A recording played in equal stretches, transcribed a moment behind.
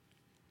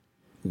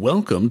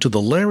Welcome to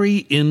the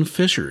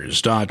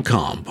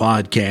LarryInFishers.com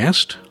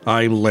podcast.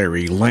 I'm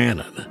Larry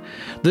Lannon.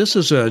 This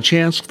is a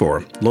chance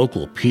for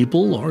local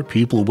people or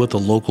people with a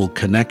local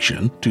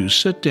connection to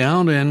sit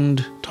down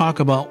and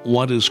talk about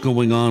what is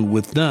going on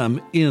with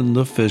them in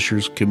the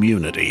Fishers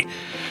community.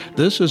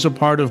 This is a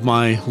part of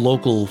my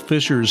local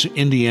Fishers,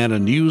 Indiana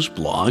news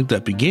blog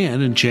that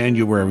began in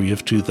January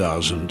of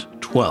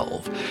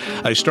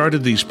 2012. I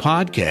started these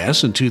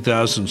podcasts in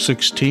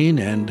 2016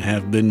 and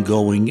have been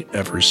going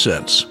ever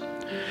since.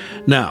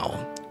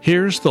 Now,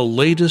 here's the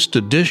latest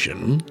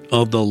edition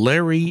of the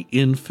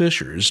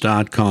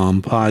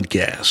LarryInFishers.com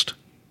podcast.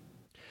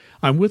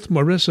 I'm with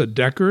Marissa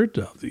Deckert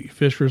of the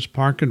Fishers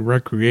Park and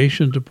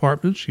Recreation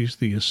Department. She's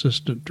the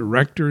assistant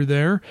director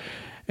there.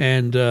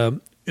 And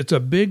it's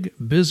a big,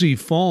 busy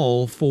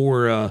fall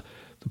for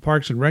the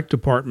Parks and Rec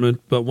Department,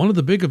 but one of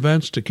the big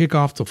events to kick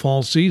off the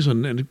fall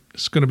season, and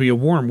it's going to be a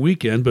warm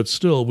weekend, but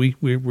still, we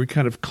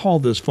kind of call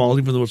this fall,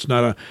 even though it's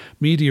not a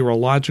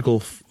meteorological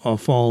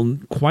fall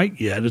quite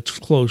yet. It's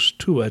close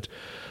to it.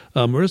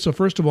 Marissa,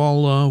 first of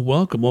all,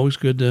 welcome. Always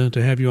good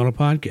to have you on a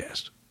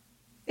podcast.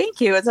 Thank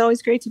you. It's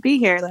always great to be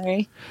here,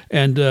 Larry.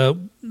 And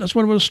that's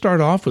what I'm going to start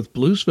off with,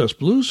 Blues Fest.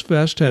 Blues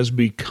Fest has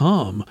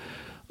become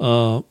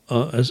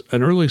as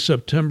an early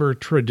September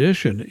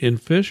tradition in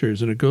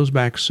Fishers, and it goes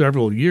back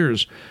several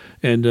years.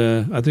 And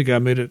I think I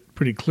made it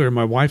pretty clear.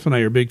 My wife and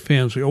I are big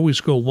fans. We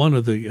always go one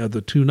of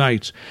the two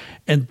nights.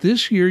 And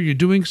this year, you're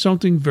doing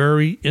something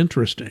very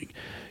interesting.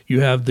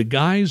 You have the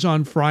guys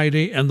on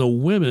Friday and the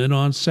women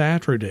on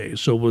Saturday.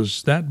 So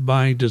was that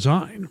by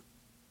design?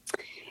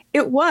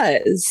 It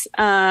was.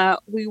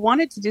 We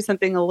wanted to do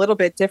something a little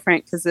bit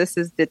different because this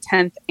is the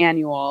 10th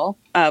annual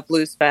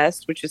Blues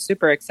Fest, which is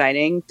super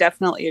exciting.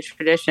 Definitely a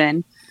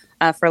tradition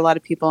for a lot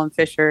of people in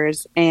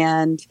Fishers.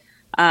 And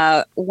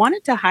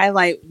wanted to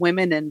highlight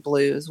women in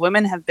blues.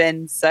 Women have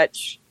been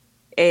such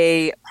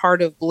a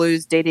part of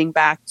blues dating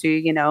back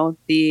to,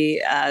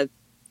 the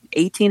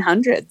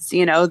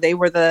 1800s. They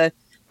were the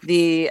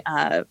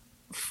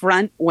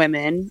front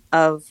women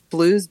of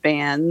blues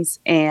bands,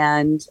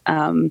 and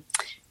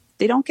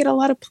they don't get a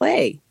lot of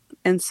play.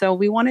 And so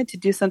we wanted to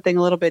do something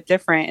a little bit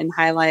different and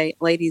highlight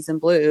ladies in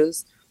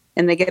blues,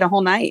 and they get a whole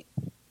night.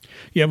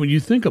 Yeah, when you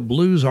think of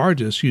blues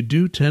artists, you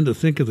do tend to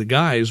think of the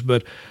guys,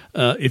 but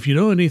if you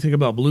know anything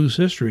about blues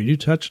history, and you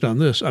touched on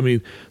this, I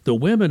mean, the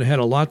women had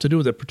a lot to do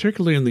with it,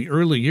 particularly in the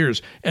early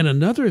years. And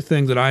another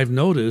thing that I've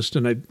noticed,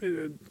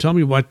 and tell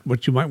me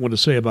what you might want to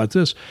say about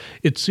this,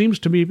 it seems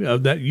to me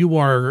that you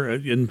are,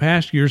 in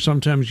past years,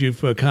 sometimes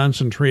you've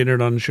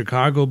concentrated on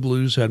Chicago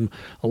blues, had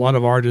a lot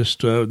of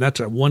artists, that's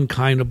one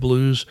kind of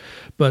blues,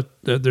 but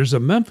there's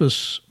a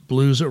Memphis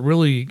blues that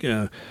really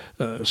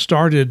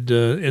started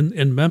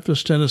in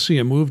Memphis, Tennessee,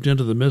 and moved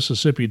into the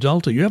Mississippi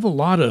Delta. You have a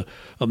lot of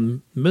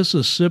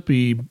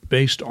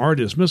Mississippi-based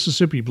artists,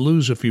 Mississippi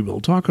blues, if you will.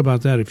 Talk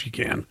about that if you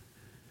can.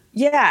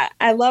 Yeah,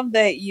 I love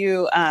that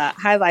you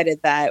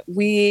highlighted that.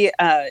 We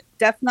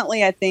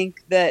definitely, I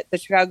think that the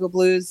Chicago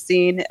blues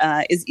scene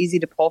is easy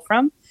to pull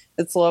from.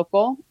 It's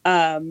local.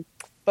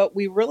 But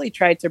we really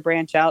tried to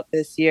branch out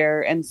this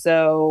year. And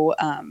so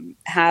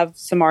have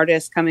some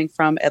artists coming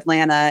from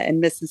Atlanta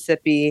and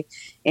Mississippi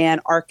and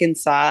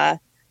Arkansas.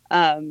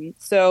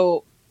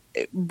 So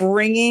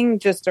bringing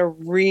just a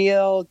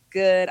real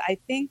good, I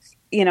think,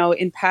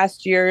 in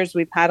past years,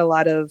 we've had a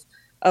lot of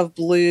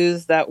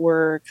blues that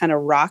were kind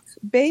of rock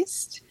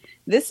based.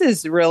 This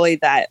is really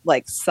that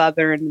like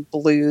Southern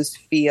blues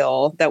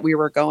feel that we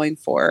were going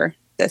for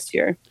this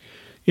year.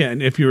 Yeah,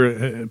 and if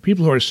you're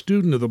people who are a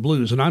student of the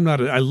blues, and I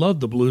love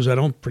the blues. I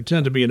don't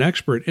pretend to be an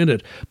expert in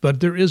it, but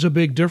there is a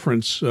big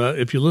difference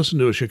if you listen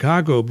to a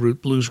Chicago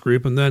blues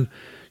group and then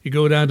you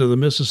go down to the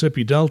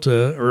Mississippi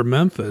Delta or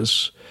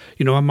Memphis.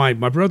 My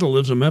brother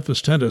lives in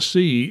Memphis,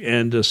 Tennessee,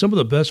 and some of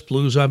the best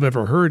blues I've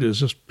ever heard is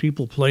just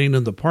people playing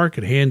in the park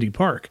at Handy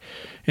Park.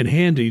 And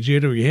Handy,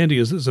 J.W. Handy,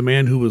 is a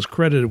man who was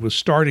credited with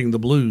starting the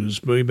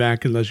blues way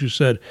back in, as you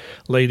said,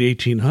 late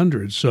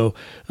 1800s. So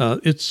I'm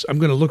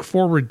going to look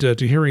forward to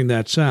hearing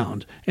that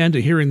sound and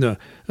to hearing the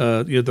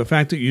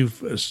fact that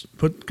you've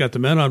got the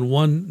men on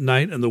one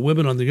night and the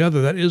women on the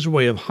other. That is a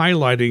way of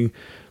highlighting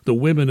the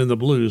women in the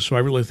blues. So I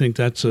really think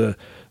that's a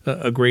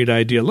great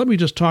idea. Let me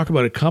just talk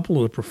about a couple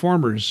of the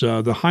performers,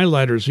 the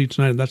highlighters each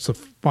night, and that's the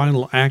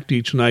final act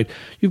each night.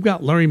 You've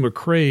got Larry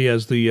McCray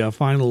as the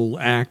final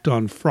act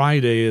on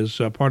Friday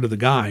as part of the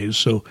guys.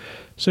 So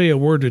say a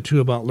word or two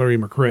about Larry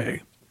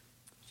McCray.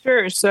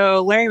 Sure.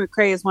 So Larry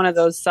McCray is one of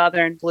those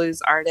Southern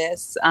blues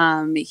artists.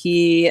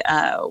 He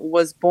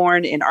was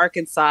born in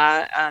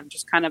Arkansas,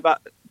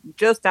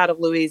 just out of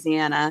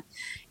Louisiana,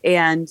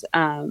 and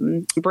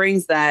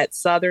brings that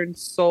Southern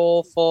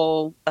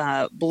soulful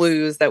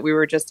blues that we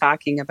were just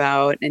talking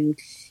about. And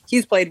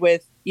he's played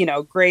with,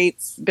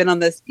 greats, been on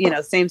this,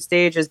 same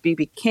stage as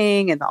B.B.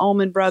 King and the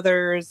Allman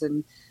Brothers,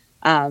 and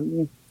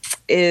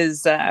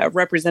is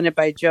represented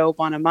by Joe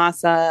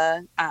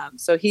Bonamassa.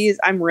 So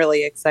I'm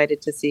really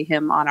excited to see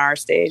him on our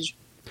stage.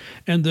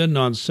 And then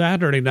on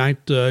Saturday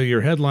night,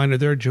 your headliner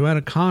there,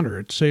 Joanna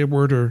Connor. Say a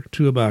word or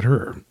two about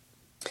her.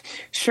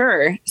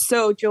 Sure.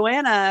 So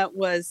Joanna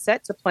was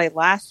set to play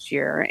last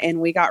year,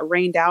 and we got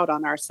rained out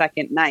on our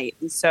second night.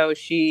 And so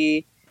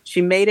she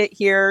made it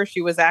here.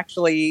 She was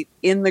actually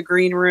in the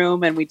green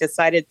room, and we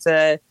decided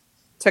to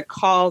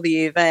call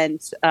the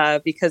event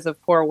because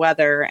of poor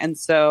weather. And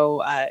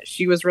so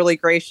she was really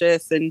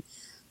gracious and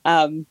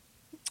um,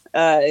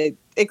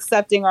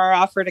 accepting our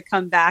offer to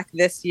come back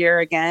this year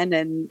again,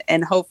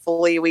 and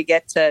hopefully we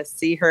get to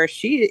see her.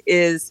 She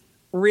is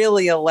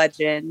really a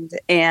legend,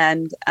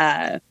 and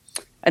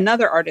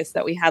another artist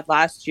that we had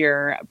last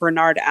year,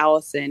 Bernard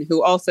Allison,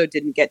 who also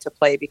didn't get to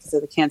play because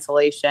of the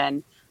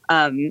cancellation,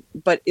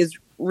 but is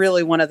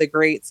really one of the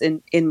greats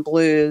in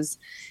blues.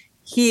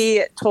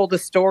 He told a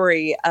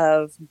story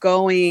of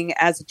going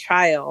as a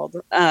child.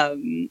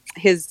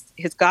 His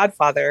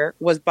godfather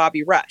was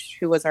Bobby Rush,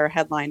 who was our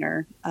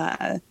headliner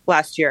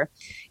last year,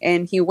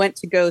 and he went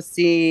to go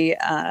see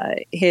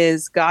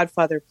his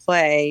godfather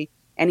play,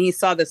 and he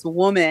saw this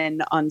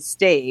woman on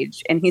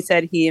stage, and he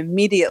said he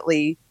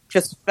immediately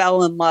just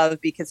fell in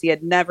love because he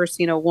had never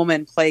seen a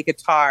woman play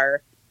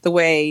guitar the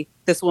way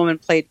this woman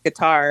played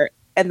guitar,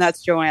 and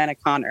that's Joanna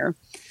Connor.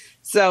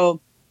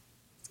 So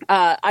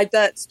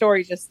that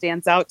story just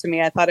stands out to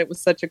me. I thought it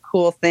was such a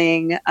cool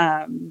thing.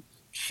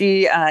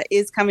 She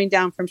is coming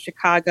down from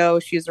Chicago.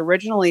 She's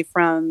originally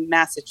from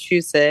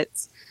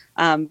Massachusetts,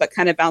 but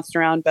kind of bounced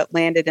around, but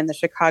landed in the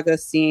Chicago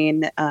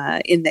scene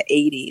in the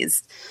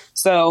 80s.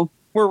 So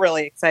we're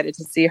really excited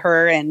to see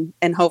her, and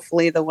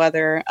hopefully the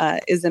weather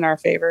is in our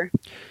favor.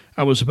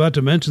 I was about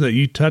to mention that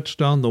you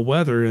touched on the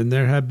weather, and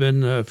there have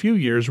been a few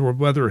years where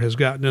weather has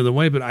gotten in the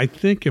way, but I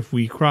think if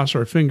we cross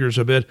our fingers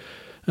a bit,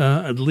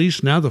 at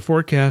least now the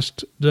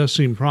forecast does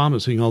seem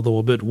promising, although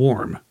a bit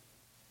warm.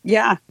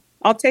 Yeah,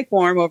 I'll take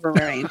warm over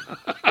rain.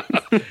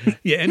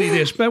 Yeah, any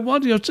day. But well,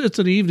 it's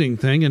an evening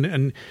thing,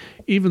 and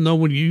even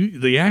though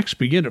the acts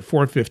begin at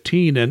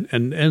 4:15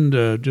 and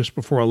end just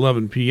before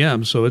 11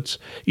 p.m., so it's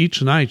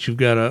each night you've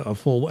got a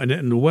full,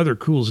 and the weather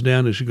cools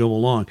down as you go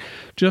along.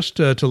 Just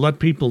to let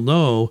people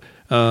know,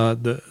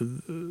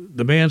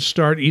 the bands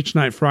start each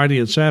night, Friday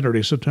and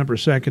Saturday, September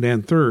 2nd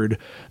and 3rd.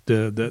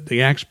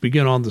 The acts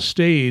begin on the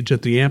stage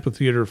at the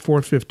amphitheater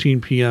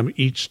 4:15 p.m.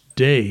 each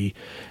day,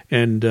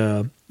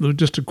 and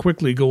just to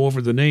quickly go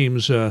over the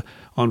names,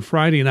 on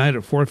Friday night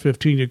at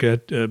 4:15, you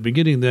get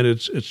beginning. Then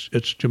it's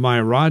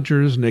Jemiah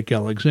Rogers, Nick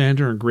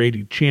Alexander, and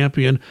Grady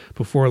Champion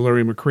before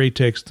Larry McRae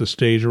takes the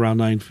stage around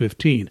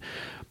 9:15.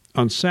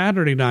 On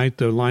Saturday night,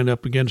 the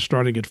lineup again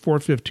starting at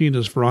 4:15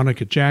 is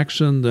Veronica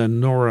Jackson, then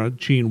Nora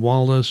Jean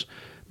Wallace,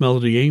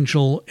 Melody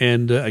Angel,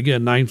 and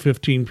again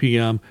 9:15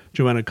 p.m.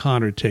 Joanna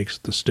Connor takes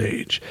the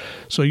stage.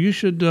 So you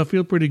should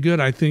feel pretty good.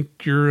 I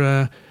think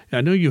you're. I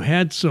know you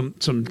had some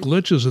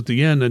glitches at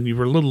the end, and you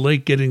were a little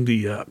late getting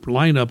the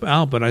lineup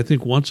out. But I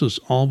think once it's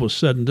all was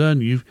said and done,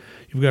 you've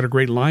got a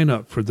great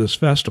lineup for this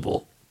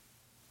festival.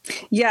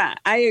 Yeah,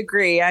 I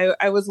agree.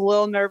 I was a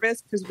little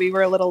nervous because we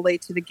were a little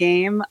late to the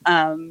game,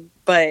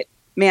 but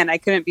man, I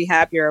couldn't be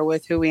happier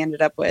with who we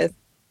ended up with.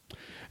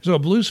 So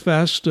Blues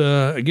Fest,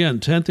 again,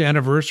 10th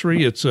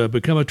anniversary. It's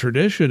become a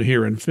tradition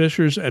here in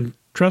Fishers, and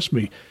trust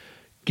me,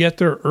 get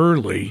there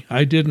early.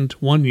 I didn't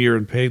one year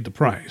and paid the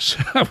price.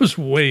 I was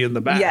way in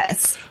the back.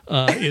 Yes.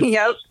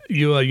 Yep.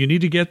 You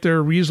need to get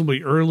there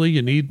reasonably early.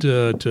 You need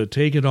to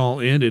take it all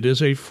in. It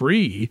is a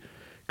free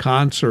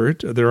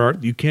concert.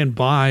 You can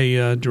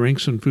buy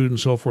drinks and food and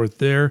so forth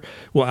there.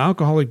 Will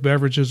alcoholic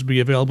beverages be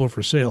available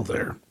for sale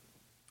there?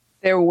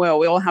 There will.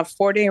 We will have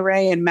Fort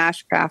Ray and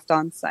Mashcraft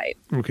on site.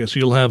 Okay, so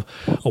you'll have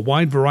a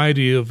wide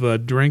variety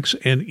of drinks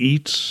and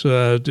eats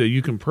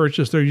you can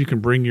purchase there. You can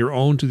bring your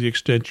own to the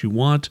extent you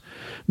want.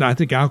 Now, I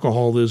think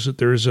alcohol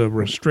there's a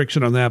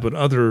restriction on that, but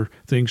other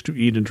things to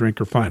eat and drink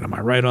are fine. Am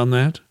I right on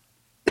that?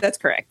 That's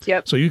correct.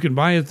 Yep. So you can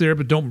buy it there,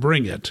 but don't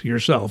bring it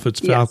yourself.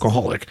 It's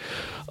alcoholic.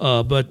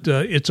 But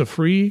it's a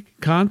free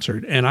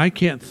concert, and I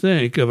can't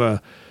think of a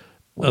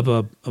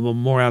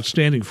more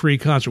outstanding free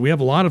concert. We have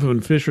a lot of them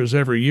in Fishers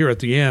every year at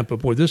the Amp, but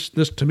boy, this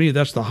to me,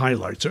 that's the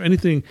highlight. So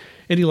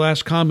any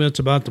last comments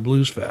about the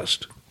Blues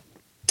Fest?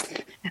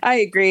 I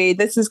agree.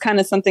 This is kind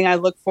of something I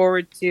look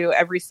forward to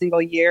every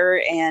single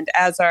year. And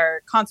as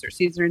our concert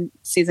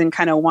season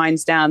kind of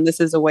winds down, this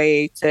is a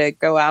way to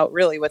go out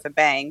really with a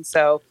bang.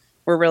 So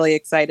we're really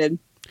excited.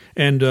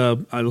 And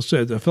I'll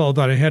say the fellow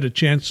that I had a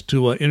chance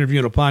to interview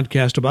in a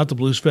podcast about the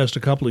Blues Fest a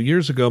couple of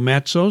years ago,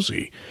 Matt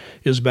Sozzi,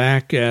 is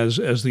back as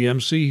the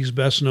MC. He's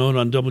best known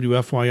on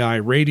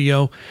WFYI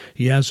radio.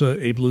 He has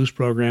a blues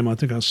program, I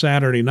think, on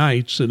Saturday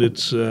nights, and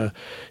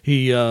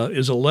he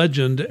is a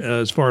legend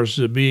as far as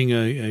being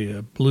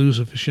a blues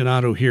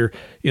aficionado here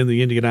in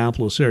the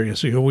Indianapolis area.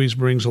 So he always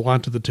brings a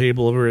lot to the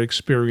table, a very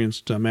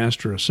experienced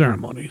master of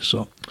ceremony.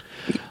 So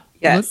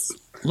yes,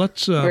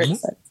 let's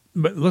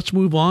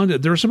move on.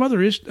 There are some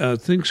other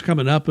things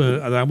coming up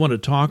that I want to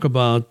talk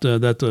about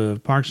that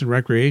the Parks and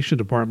Recreation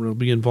Department will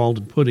be involved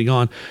in putting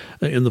on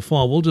in the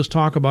fall. We'll just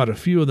talk about a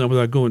few of them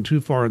without going too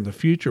far in the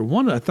future.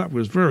 One I thought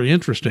was very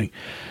interesting.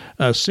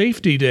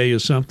 Safety Day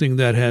is something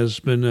that has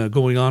been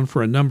going on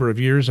for a number of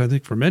years. I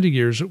think for many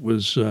years it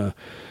was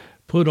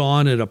put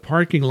on at a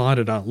parking lot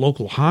at a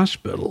local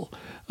hospital.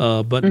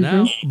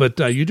 But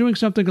you're doing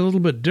something a little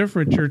bit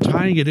different. You're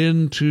tying it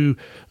into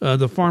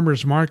the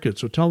farmers market.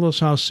 So tell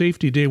us how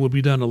Safety Day will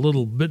be done a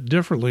little bit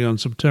differently on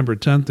September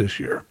 10th this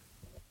year.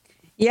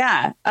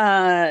 Yeah.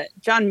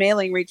 John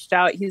Mailing reached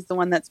out. He's the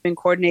one that's been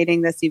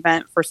coordinating this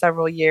event for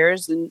several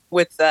years and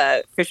with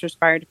the Fishers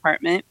Fire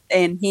Department.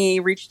 And he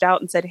reached out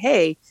and said,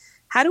 hey,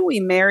 how do we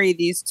marry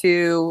these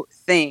two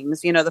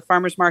things? You know, the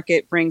farmers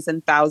market brings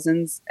in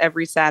thousands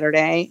every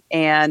Saturday,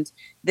 and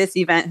this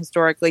event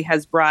historically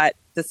has brought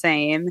the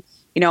same.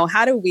 You know,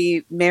 how do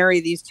we marry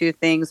these two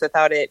things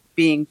without it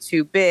being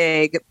too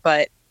big,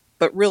 but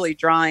really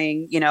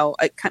drawing, you know,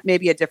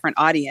 maybe a different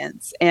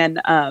audience?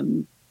 And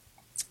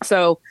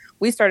so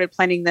we started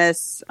planning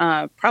this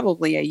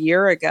probably a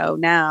year ago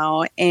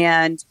now,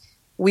 and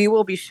we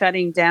will be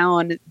shutting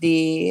down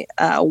the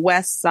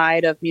west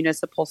side of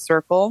Municipal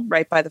Circle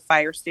right by the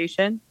fire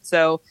station.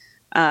 So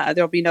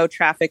there'll be no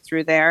traffic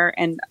through there.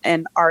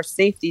 And our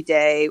Safety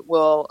Day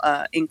will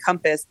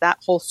encompass that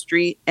whole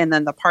street and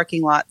then the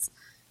parking lots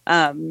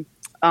on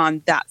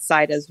that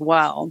side as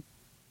well.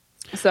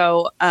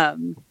 So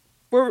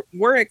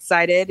we're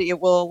excited. It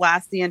will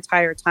last the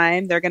entire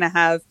time. They're going to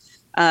have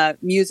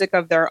music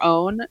of their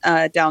own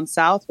down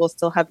south. We'll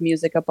still have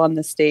music up on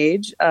the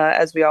stage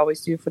as we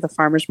always do for the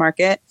farmers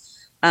market.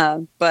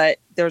 But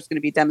there's going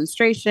to be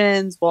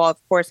demonstrations. We'll of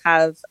course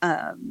have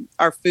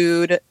our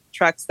food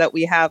trucks that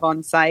we have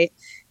on site,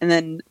 and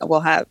then we'll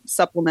have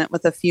supplement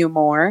with a few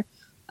more.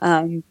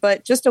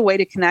 But just a way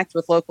to connect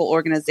with local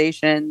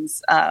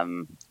organizations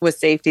with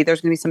safety.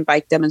 There's going to be some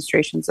bike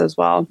demonstrations as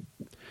well.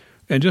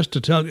 And just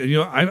to tell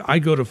you, I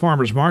go to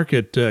farmers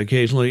market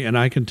occasionally, and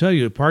I can tell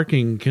you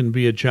parking can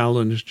be a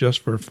challenge just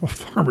for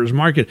farmers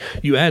market.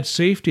 You add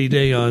Safety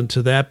Day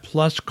onto that,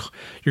 plus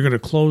you're going to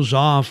close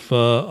off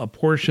a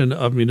portion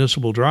of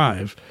Municipal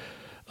Drive.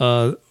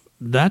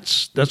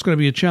 That's going to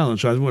be a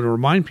challenge. So I want to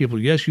remind people,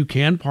 yes, you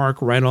can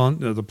park right on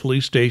the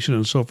police station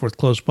and so forth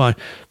close by.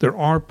 There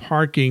are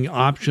parking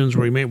options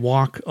where you may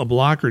walk a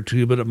block or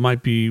two, but it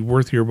might be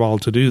worth your while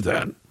to do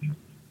that.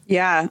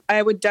 Yeah,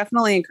 I would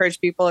definitely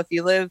encourage people, if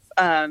you live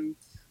on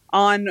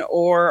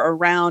or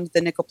around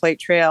the Nickel Plate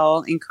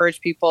Trail, encourage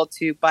people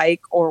to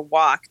bike or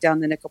walk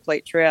down the Nickel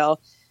Plate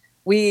Trail.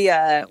 We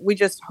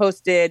just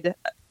hosted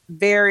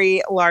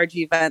very large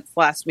events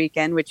last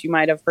weekend, which you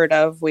might have heard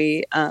of.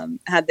 We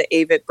had the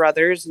Avett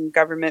Brothers and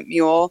Government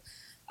Mule.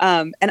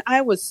 And I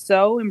was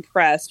so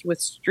impressed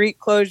with street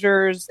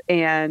closures,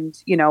 and,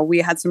 you know, we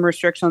had some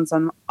restrictions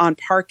on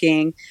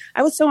parking.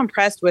 I was so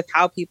impressed with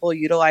how people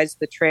utilized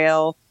the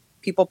trail.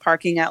 People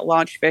parking at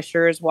Launch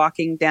Fishers,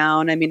 walking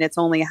down. I mean, it's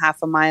only a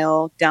half a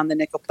mile down the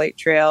Nickel Plate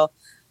Trail.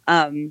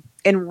 And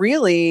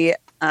really,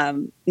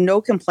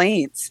 no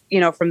complaints, you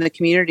know, from the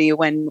community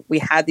when we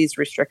had these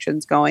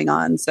restrictions going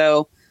on.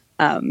 So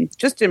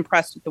just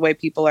impressed with the way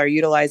people are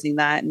utilizing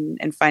that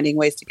and finding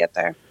ways to get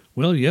there.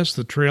 Well, yes,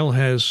 the trail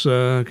has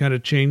kind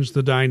of changed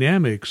the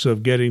dynamics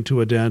of getting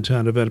to a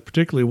downtown event,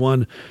 particularly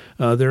one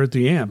there at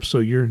the Amp.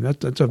 So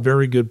that's a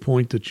very good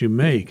point that you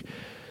make.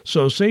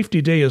 So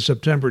Safety Day is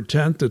September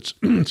 10th. It's,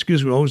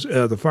 always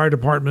the fire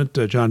department,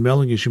 John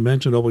Melling, as you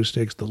mentioned, always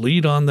takes the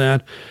lead on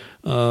that.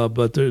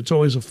 But it's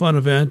always a fun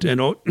event,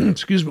 and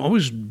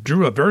always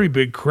drew a very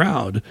big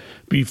crowd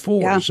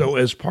before. Yeah. So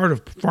as part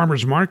of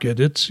farmers market,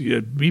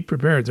 be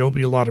prepared. There'll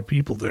be a lot of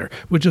people there,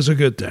 which is a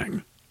good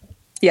thing.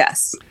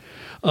 Yes.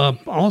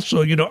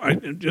 Also, you know,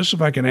 just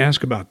if I can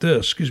ask about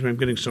this, I'm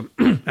getting some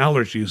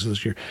allergies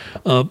this year.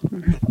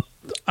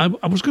 I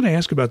was going to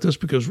ask about this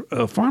because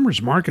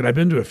farmers market, I've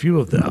been to a few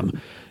of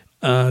them.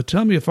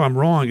 Tell me if I'm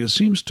wrong. It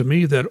seems to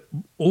me that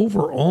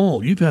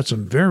overall you've had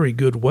some very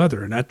good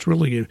weather, and that's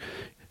really,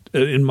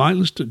 in my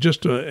list,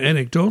 just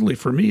anecdotally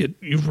for me,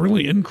 you've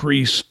really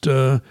increased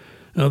the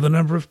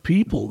number of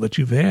people that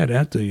you've had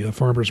at the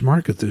farmers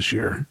market this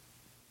year.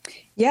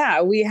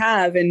 Yeah, we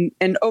have,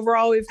 and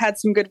overall we've had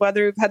some good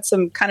weather. We've had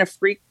some kind of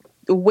freak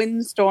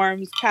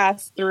windstorms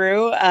pass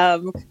through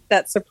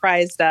that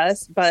surprised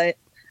us, but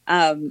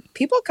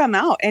people come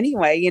out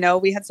anyway. You know,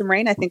 we had some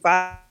rain, I think.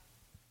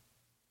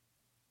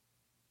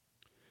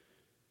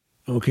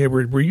 Okay,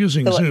 we're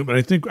using Zoom, but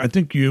I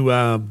think you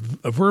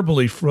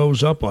verbally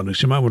froze up on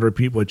us. You might want to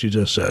repeat what you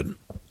just said.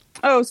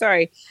 Oh,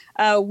 sorry.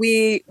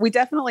 We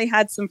definitely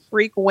had some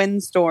freak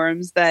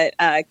windstorms that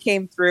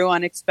came through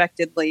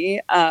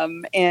unexpectedly,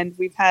 and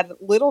we've had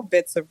little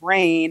bits of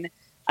rain.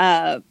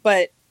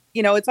 But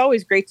you know, it's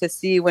always great to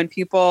see when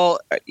people,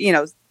 you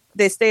know,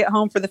 they stay at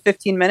home for the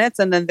 15 minutes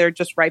and then they're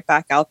just right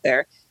back out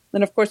there.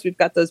 Then, of course, we've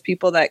got those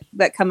people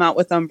that come out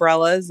with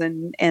umbrellas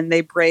and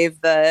they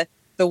brave the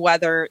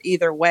weather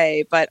either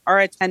way. But our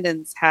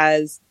attendance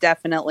has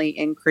definitely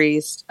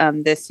increased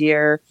this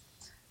year.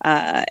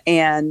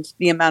 And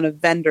the amount of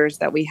vendors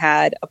that we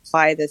had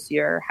apply this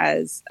year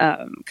has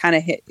kind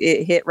of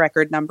hit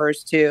record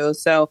numbers too.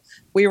 So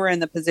we were in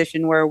the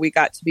position where we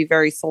got to be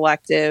very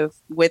selective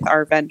with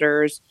our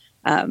vendors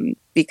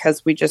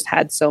because we just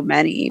had so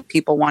many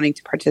people wanting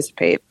to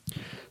participate.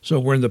 So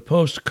we're in the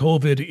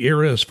post-COVID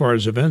era as far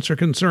as events are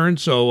concerned.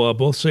 So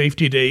both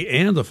Safety Day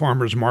and the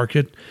Farmers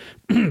Market,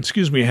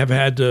 excuse me, have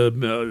had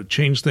to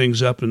change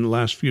things up in the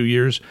last few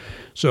years.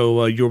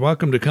 So you're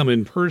welcome to come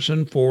in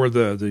person for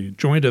the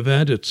joint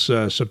event. It's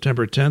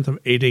September 10th from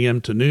 8 a.m.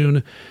 to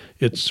noon.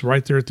 It's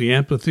right there at the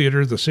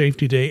amphitheater, the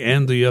Safety Day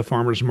and the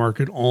Farmers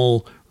Market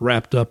all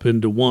wrapped up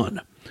into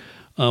one.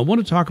 I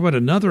want to talk about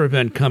another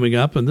event coming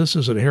up, and this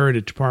is at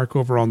Heritage Park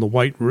over on the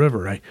White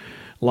River. A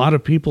lot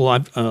of people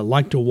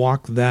like to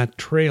walk that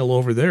trail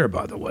over there,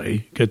 by the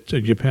way.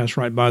 You pass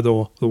right by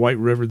the White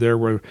River there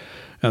where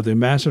the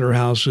Ambassador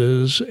House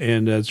is,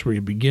 and that's where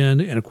you begin.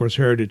 And, of course,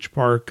 Heritage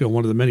Park,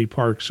 one of the many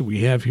parks that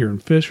we have here in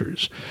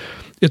Fishers.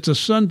 It's a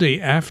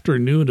Sunday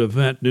afternoon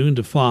event, noon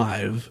to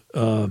 5.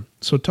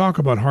 So talk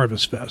about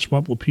Harvest Fest.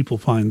 What will people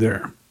find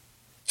there?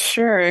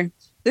 Sure.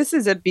 This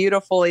is a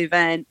beautiful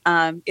event.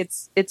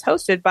 It's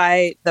hosted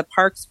by the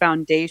Parks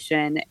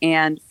Foundation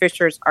and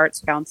Fishers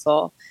Arts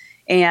Council.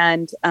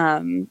 And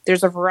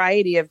there's a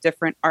variety of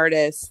different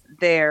artists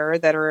there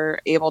that are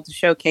able to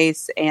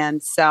showcase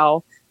and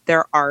sell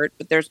their art.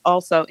 But there's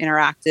also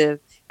interactive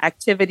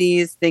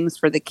activities, things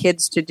for the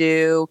kids to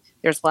do.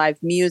 There's live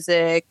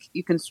music.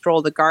 You can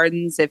stroll the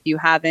gardens if you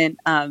haven't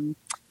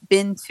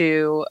been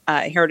to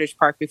Heritage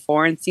Park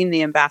before and seen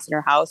the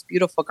Ambassador House.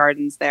 Beautiful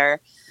gardens there.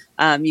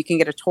 You can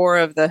get a tour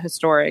of the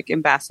historic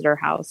Ambassador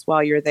House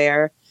while you're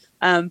there.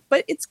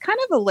 But it's kind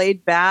of a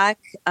laid back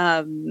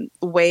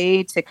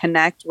way to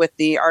connect with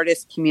the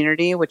artist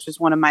community, which is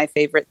one of my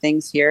favorite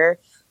things here.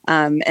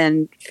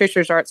 And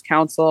Fishers Arts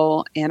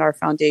Council and our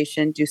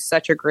foundation do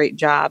such a great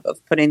job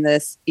of putting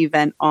this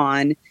event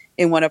on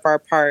in one of our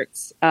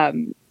parks.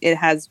 It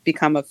has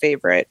become a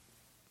favorite.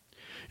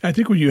 I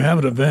think when you have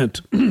an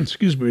event,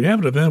 excuse me, when you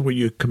have an event where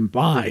you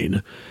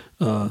combine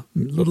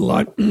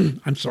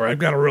I'm sorry,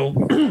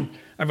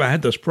 I've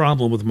had this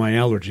problem with my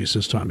allergies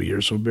this time of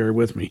year, so bear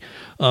with me.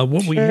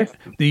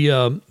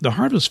 The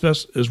Harvest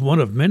Fest is one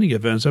of many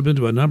events. I've been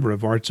to a number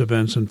of arts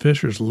events in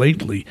Fishers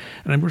lately,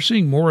 and we're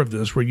seeing more of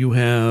this where you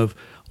have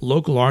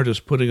local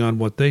artists putting on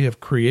what they have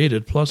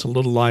created, plus a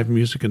little live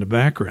music in the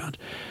background.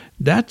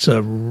 That's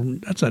a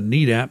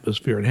neat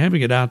atmosphere, and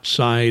having it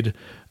outside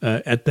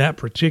at that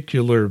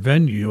particular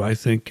venue, I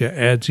think,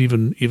 adds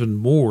even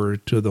more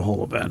to the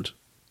whole event.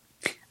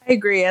 I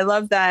agree. I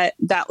love that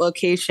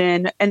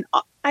location. And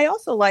I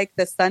also like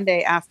the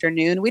Sunday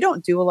afternoon. We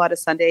don't do a lot of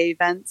Sunday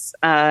events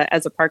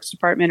as a parks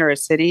department or a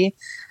city.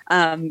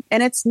 And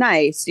it's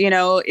nice,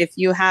 if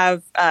you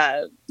have,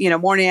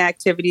 morning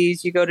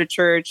activities, you go to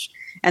church,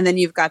 and then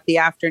you've got the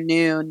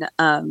afternoon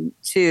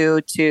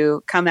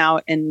to come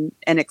out and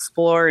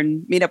explore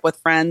and meet up with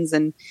friends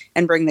and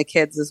bring the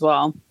kids as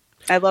well.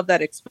 I love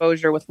that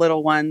exposure with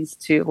little ones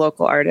to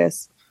local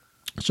artists.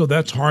 So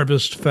that's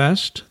Harvest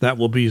Fest. That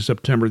will be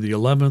September the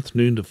 11th,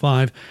 noon to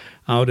 5,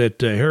 out at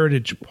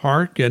Heritage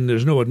Park. And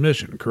there's no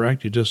admission,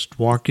 correct? You just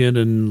walk in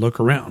and look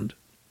around.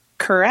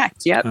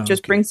 Correct. Yep. Okay.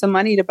 Just bring some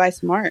money to buy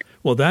some art.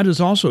 Well, that is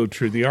also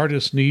true. The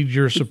artists need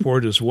your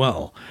support as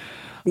well.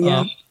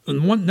 Yeah.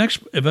 And one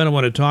next event I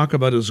want to talk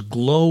about is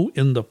Glow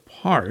in the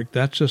Park.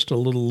 That's just a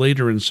little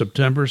later in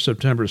September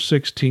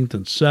 16th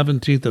and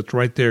 17th. That's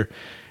right there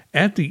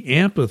at the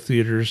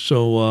amphitheater.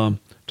 So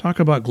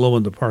talk about Glow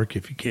in the Park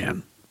if you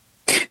can.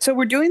 So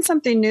we're doing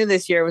something new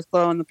this year with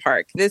Glow in the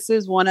Park. This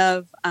is one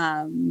of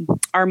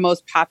our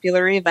most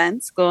popular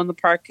events. Glow in the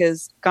Park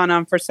has gone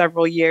on for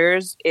several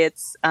years.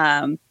 It's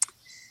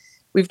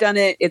we've done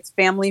it. It's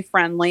family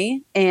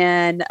friendly,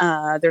 and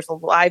there's a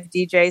live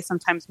DJ,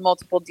 sometimes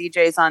multiple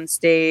DJs on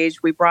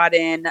stage. We brought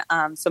in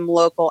some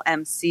local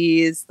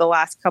MCs the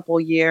last couple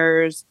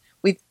years.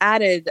 We've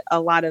added a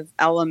lot of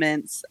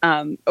elements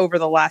over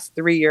the last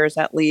 3 years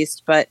at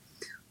least, but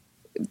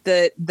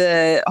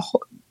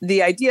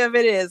the idea of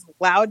it is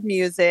loud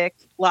music,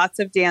 lots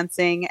of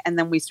dancing, and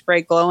then we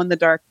spray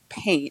glow-in-the-dark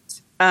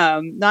paint,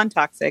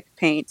 non-toxic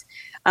paint,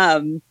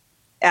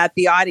 at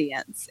the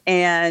audience.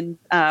 And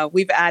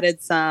we've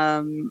added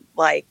some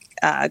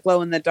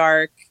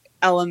glow-in-the-dark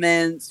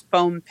elements,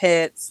 foam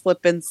pits,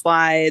 slip and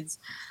slides,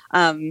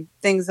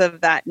 things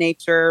of that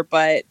nature.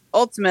 But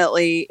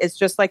ultimately, it's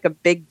just like a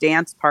big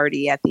dance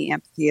party at the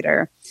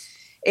amphitheater.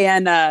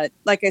 And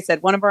like I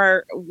said, one of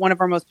our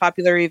most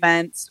popular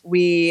events,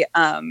 we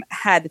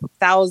had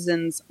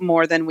thousands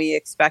more than we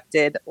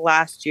expected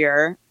last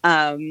year.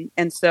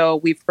 And so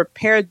we've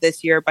prepared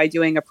this year by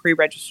doing a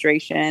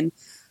pre-registration.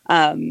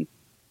 So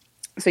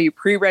you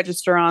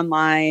pre-register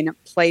online,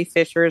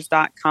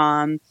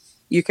 playfishers.com.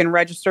 You can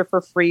register for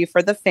free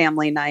for the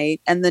family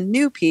night. And the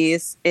new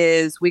piece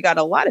is we got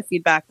a lot of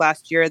feedback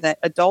last year that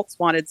adults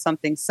wanted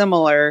something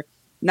similar,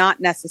 not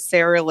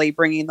necessarily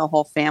bringing the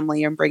whole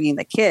family and bringing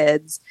the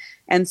kids.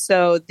 And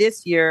so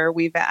this year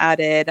we've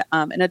added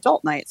an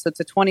adult night. So it's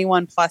a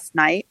 21 plus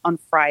night on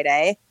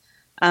Friday.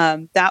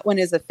 That one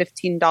is a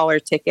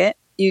 $15 ticket.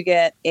 You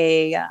get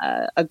a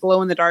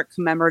glow in the dark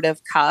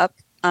commemorative cup.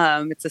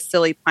 It's a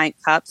silly pint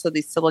cup. So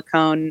these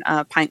silicone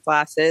pint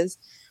glasses,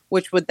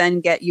 which would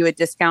then get you a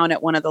discount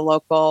at one of the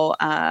local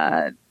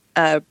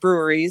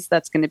breweries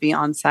that's going to be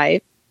on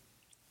site.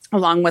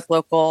 along with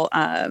local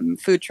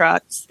food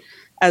trucks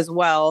as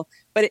well.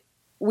 But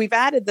we've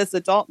added this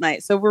adult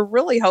night, so we're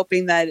really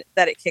hoping that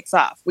it kicks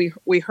off.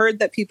 We heard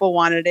that people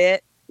wanted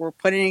it. We're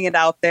putting it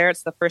out there.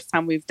 It's the first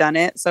time we've done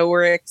it, so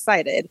we're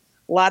excited.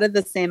 A lot of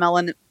the same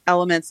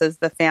elements as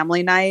the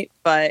family night,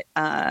 but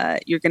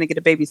you're going to get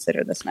a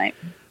babysitter this night.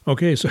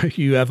 Okay, so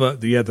you have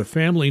the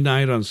family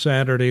night on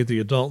Saturday, the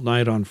adult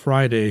night on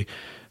Friday.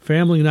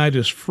 Family night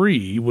is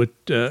free,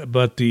 but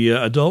the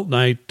adult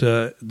night,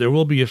 there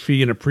will be a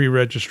fee and a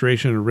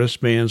pre-registration and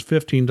wristbands,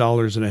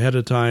 $15 and ahead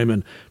of time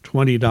and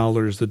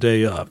 $20 the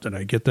day of. Did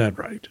I get that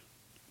right?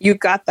 You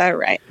got that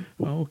right.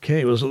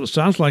 Okay, well, it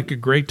sounds like a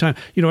great time.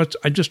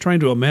 I'm just trying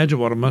to imagine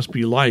what it must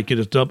be like. It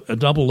is a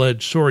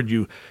double-edged sword.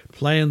 You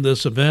plan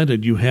this event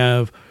and you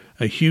have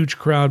a huge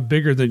crowd,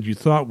 bigger than you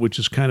thought, which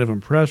is kind of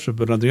impressive.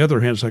 But on the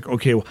other hand, it's like,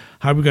 okay, well,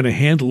 how are we going to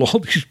handle all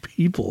these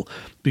people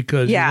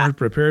because you weren't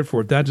prepared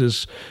for it? That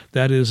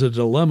is a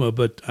dilemma.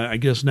 But I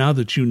guess now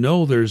that you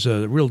know there's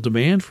a real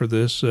demand for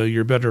this,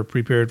 you're better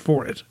prepared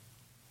for it.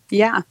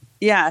 Yeah.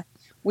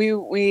 We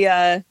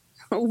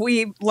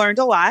learned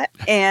a lot,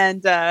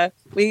 and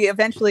we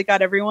eventually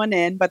got everyone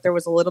in, but there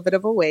was a little bit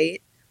of a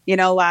wait,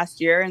 last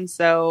year. And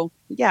so,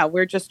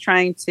 we're just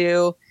trying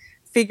to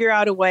figure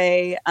out a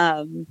way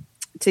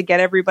to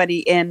get everybody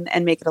in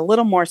and make it a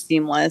little more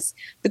seamless.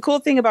 The cool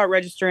thing about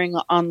registering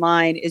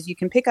online is you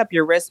can pick up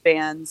your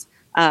wristbands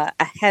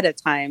ahead of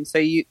time. So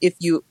if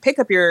you pick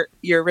up your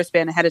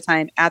wristband ahead of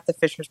time at the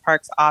Fishers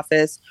Parks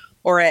office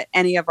or at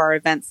any of our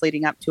events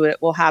leading up to it,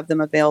 we'll have them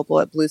available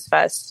at Blues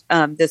Fest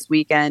this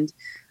weekend.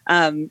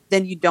 Then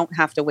you don't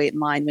have to wait in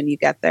line when you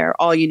get there.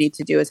 All you need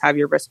to do is have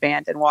your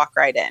wristband and walk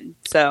right in.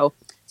 So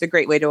it's a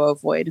great way to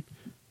avoid.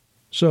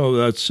 So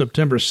that's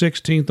September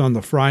 16th on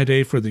the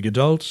Friday for the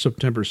adults,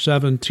 September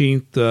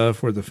 17th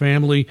for the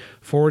family,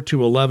 4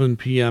 to 11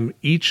 p.m.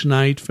 each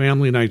night.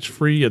 Family night's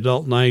free,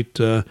 adult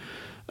night,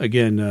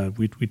 again,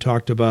 we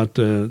talked about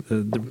the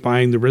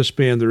buying the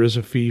wristband. There is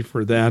a fee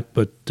for that,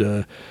 but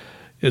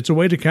it's a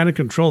way to kind of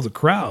control the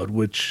crowd,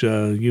 which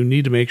you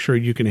need to make sure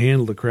you can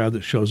handle the crowd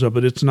that shows up.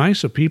 But it's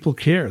nice that people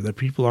care, that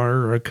people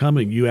are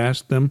coming. You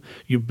ask them,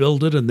 you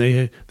build it, and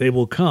they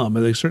will come,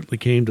 and they certainly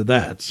came to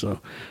that.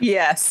 So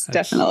yes,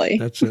 definitely.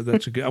 That's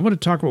a good. I want to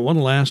talk about one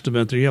last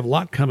event there. You have a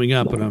lot coming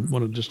up, and I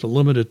want to just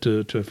limit it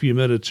to a few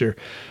minutes here.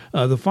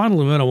 The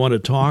final event I want to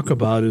talk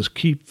about is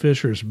Keep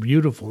Fishers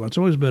Beautiful. That's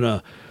always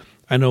been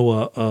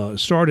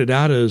started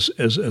out as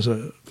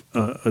a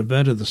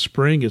event in the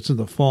spring. It's in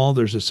the fall.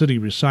 There's a city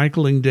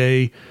recycling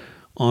day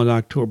on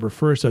October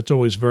 1st. That's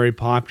always very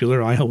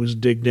popular. I always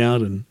dig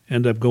down and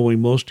end up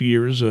going most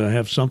years. I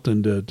have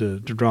something to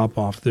drop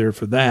off there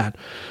for that.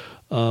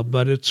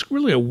 But it's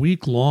really a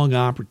week-long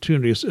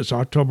opportunity. It's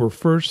October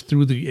 1st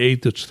through the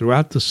 8th. It's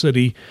throughout the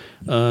city.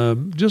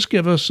 Just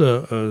give us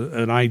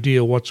an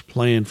idea what's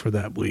planned for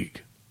that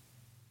week.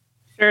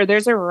 Sure.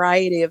 There's a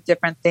variety of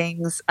different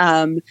things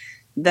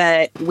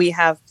that we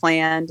have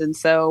planned. And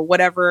so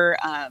whatever,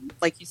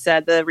 like you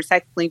said, the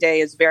recycling day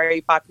is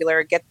very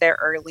popular. Get there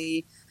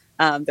early.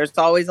 There's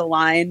always a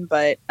line,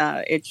 but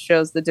it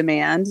shows the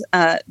demand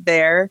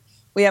there.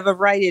 We have a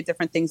variety of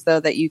different things, though,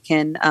 that you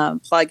can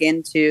plug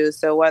into.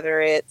 So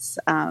whether it's,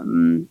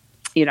 helping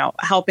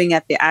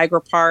at the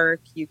agri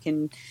park, you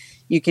can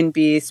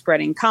be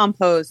spreading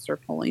compost or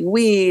pulling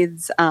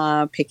weeds,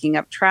 picking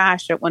up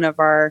trash at one of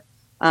our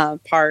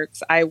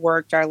parks. I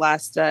worked our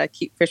last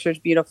Keep Fishers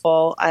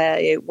Beautiful.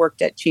 I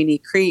worked at Cheney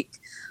Creek,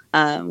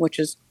 which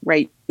is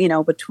right,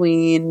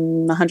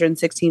 between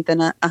 116th and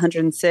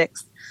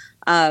 106th.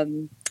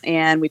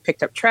 And we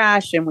picked up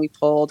trash and we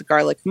pulled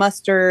garlic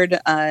mustard,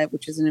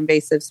 which is an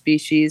invasive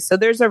species. So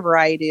there's a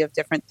variety of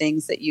different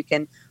things that you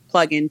can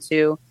plug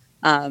into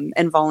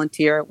and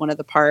volunteer at one of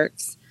the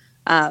parks.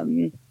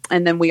 And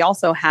then we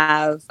also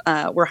have,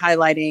 we're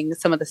highlighting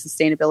some of the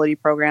sustainability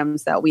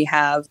programs that we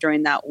have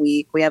during that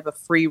week. We have a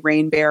free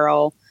rain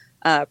barrel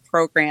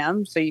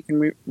program, so you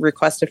can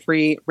request a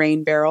free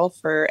rain barrel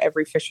for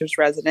every Fishers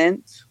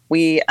resident.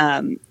 We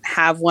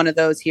have one of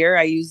those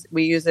here.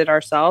 We use it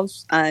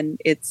ourselves, and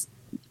it's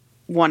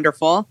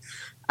wonderful.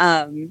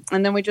 And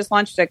then we just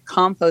launched a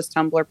compost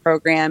tumbler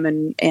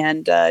program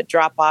and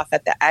drop off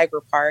at the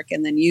agri park,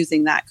 and then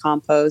using that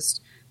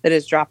compost that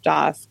is dropped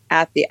off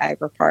at the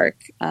agri park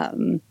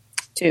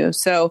too.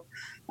 So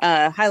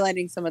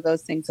highlighting some of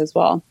those things as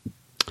well.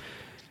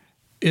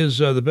 Is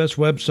the best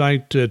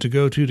website to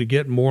go to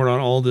get more on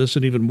all this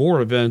and even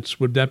more events,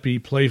 would that be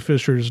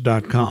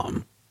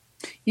playfishers.com?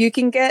 You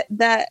can get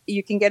that.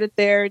 You can get it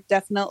there,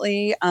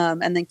 definitely.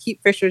 And then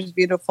Keep Fishers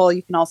Beautiful.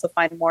 You can also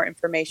find more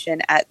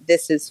information at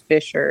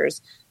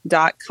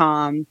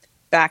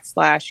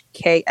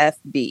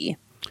thisisfishers.com/KFB.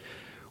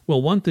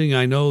 Well, one thing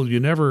I know you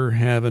never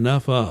have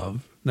enough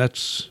of,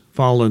 that's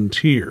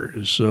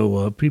volunteers.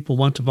 So people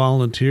want to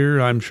volunteer.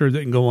 I'm sure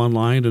they can go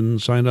online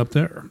and sign up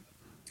there.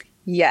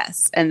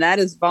 Yes, and that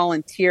is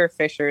Volunteer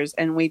Fishers,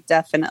 and we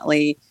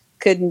definitely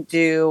couldn't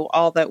do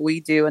all that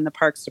we do in the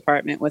Parks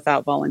Department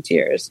without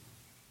volunteers.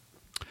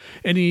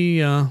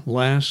 Any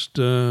last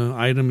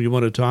item you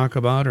want to talk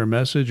about, or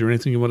message, or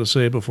anything you want to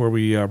say before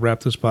we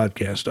wrap this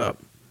podcast up?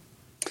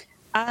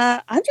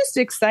 I'm just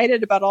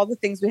excited about all the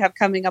things we have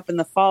coming up in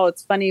the fall.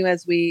 It's funny,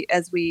 as we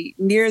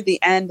near the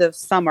end of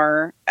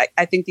summer,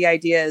 I think the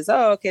idea is,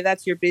 oh, okay,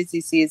 that's your busy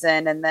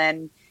season, and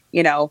then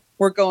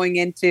we're going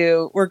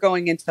into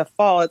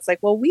fall. It's like,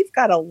 well, we've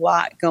got a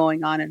lot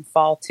going on in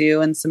fall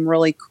too, and some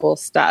really cool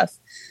stuff.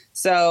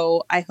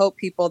 So I hope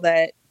people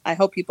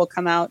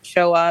come out,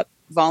 show up,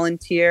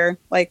 volunteer.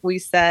 Like we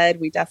said,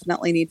 we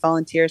definitely need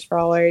volunteers for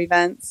all our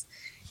events,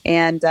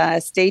 and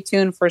stay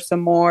tuned for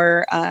some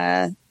more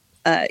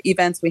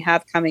events we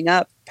have coming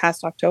up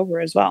past October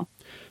as well.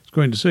 I was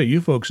going to say,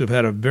 you folks have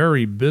had a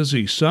very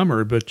busy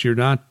summer, but you're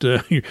not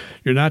you're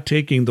not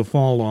taking the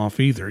fall off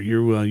either.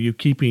 You're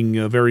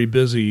keeping very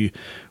busy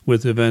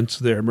with events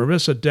there.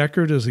 Marissa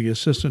Deckard is the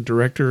Assistant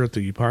Director at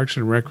the Parks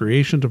and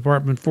Recreation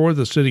Department for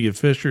the City of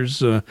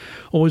Fishers.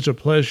 Always a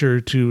pleasure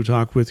to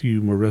talk with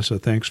you,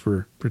 Marissa. Thanks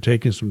for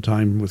taking some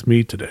time with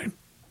me today.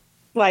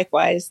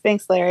 Likewise.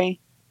 Thanks, Larry.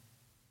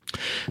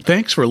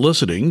 Thanks for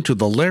listening to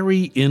the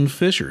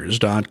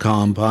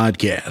LarryInFishers.com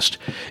podcast.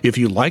 If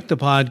you like the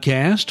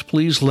podcast,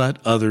 please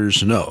let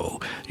others know.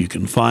 You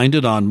can find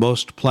it on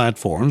most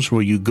platforms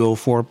where you go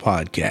for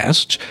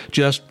podcasts.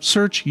 Just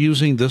search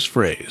using this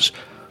phrase,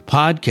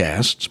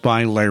 Podcasts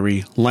by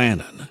Larry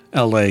Lannan,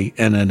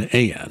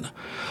 Lannan.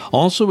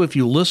 Also, if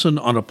you listen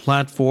on a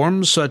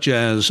platform such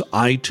as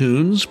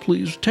iTunes,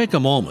 please take a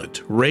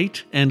moment,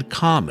 rate and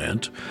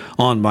comment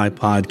on my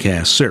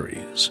podcast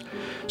series.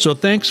 So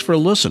thanks for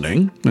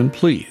listening, and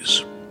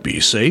please be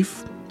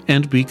safe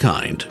and be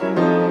kind.